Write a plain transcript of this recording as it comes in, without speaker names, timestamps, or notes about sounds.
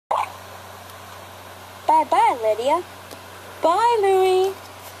Bye-bye, Lydia. Bye, Louie.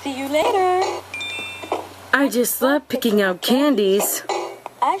 See you later. I just love picking out candies.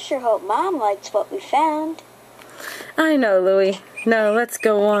 I sure hope Mom likes what we found. I know, Louie. Now let's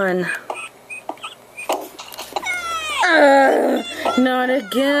go on. Not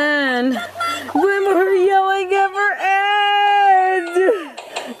again. When will her yelling ever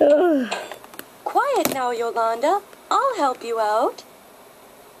end? Quiet now, Yolanda. I'll help you out.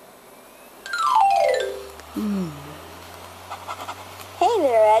 Hey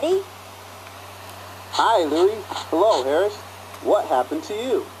there, Eddie. Hi, Louie. Hello, Harris. What happened to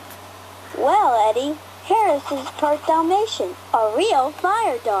you? Well, Eddie, Harris is part Dalmatian, a real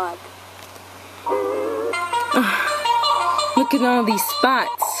fire dog. Look at all these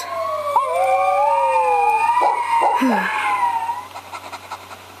spots.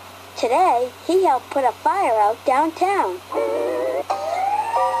 Today, he helped put a fire out downtown.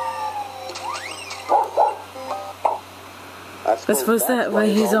 I suppose that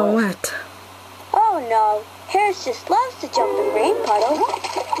way he's all wet. Oh no, Harris just loves to jump in rain puddles.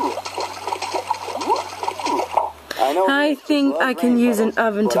 I think I can use an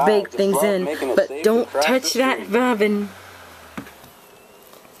oven to bake things in, but don't touch that oven.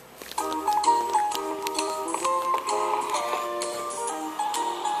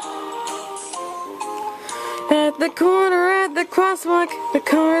 At the corner, at the crosswalk, the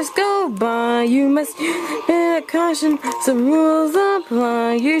cars go by. You must bear caution, some rules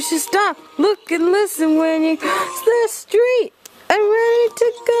apply. You should stop, look and listen when you cross the street. I'm ready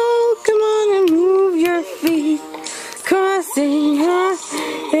to go, come on and move your feet. Crossing,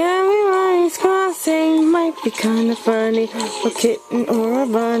 everybody's crossing. Might be kinda funny, a kitten or a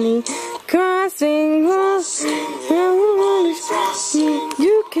bunny. Crossing, everybody's crossing.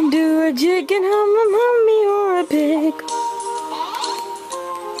 You can do a jig and hummy or a pig.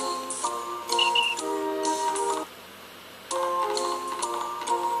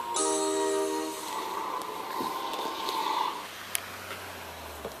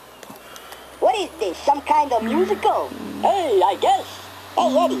 What is this, some kind of musical? Hey, I guess.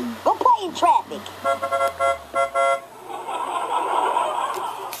 Hey, Eddie, go play in traffic.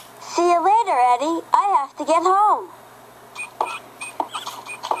 See you later, Eddie. I have to get home.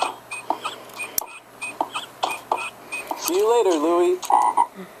 See you later, Louie.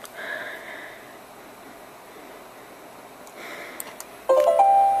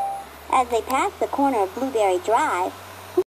 As they passed the corner of Blueberry Drive,